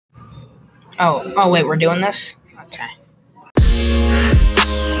Wait, we're doing this? Okay.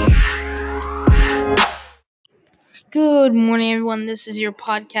 Good morning, everyone. This is your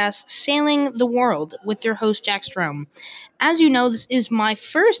podcast, Sailing the World, with your host, Jack Strom. As you know, this is my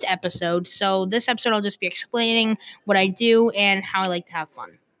first episode, so this episode I'll just be explaining what I do and how I like to have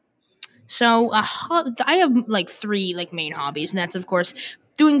fun. So, I have three main hobbies, and that's of course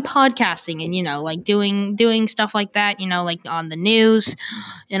doing podcasting and doing stuff like that, like on the news,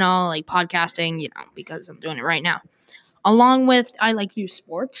 podcasting, because I'm doing it right now. Along with, I like to do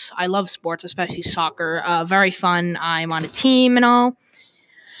sports. I love sports, especially soccer. Very fun. I'm on a team and all.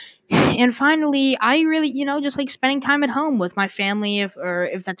 And finally, I really, just like spending time at home with my family, if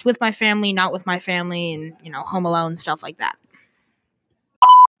that's with my family, not with my family, and home alone, stuff like that.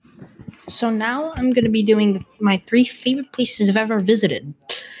 So now I'm going to be doing my three favorite places I've ever visited.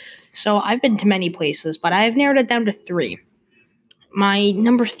 So I've been to many places, but I've narrowed it down to three. My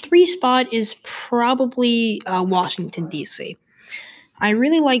number three spot is probably Washington, D.C. I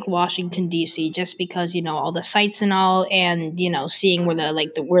really like Washington D.C. just because all the sights and all, and seeing where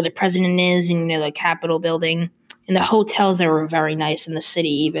where the president is, and the Capitol building, and the hotels there were very nice, and the city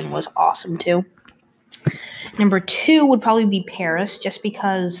even was awesome too. Number two would probably be Paris, just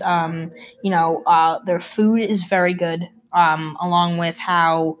because their food is very good, along with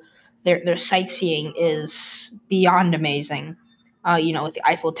how their sightseeing is beyond amazing. With the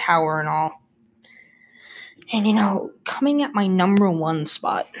Eiffel Tower and all. And coming at my number one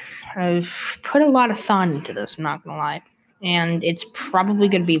spot, I've put a lot of thought into this, I'm not gonna lie. And it's probably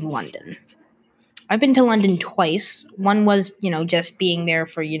gonna be London. I've been to London twice. One was, just being there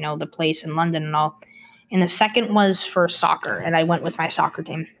for, the place in London and all. And the second was for soccer, and I went with my soccer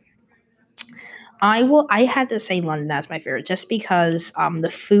team. I had to say London as my favorite, just because the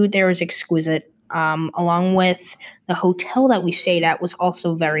food there is exquisite. Along with the hotel that we stayed at was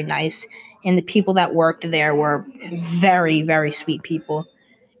also very nice, and the people that worked there were very, very sweet people.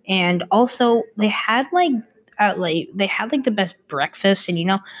 And also, they had the best breakfast,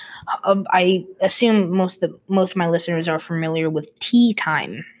 and I assume most of my listeners are familiar with Tea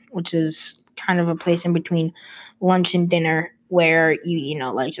Time, which is kind of a place in between lunch and dinner where you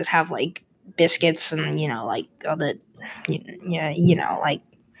just have biscuits and all the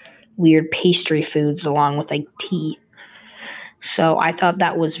weird pastry foods along with tea. So I thought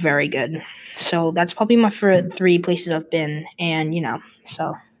that was very good. So that's probably my favorite three places I've been, and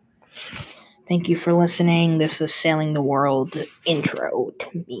so thank you for listening. This is Sailing the World intro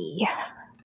to me.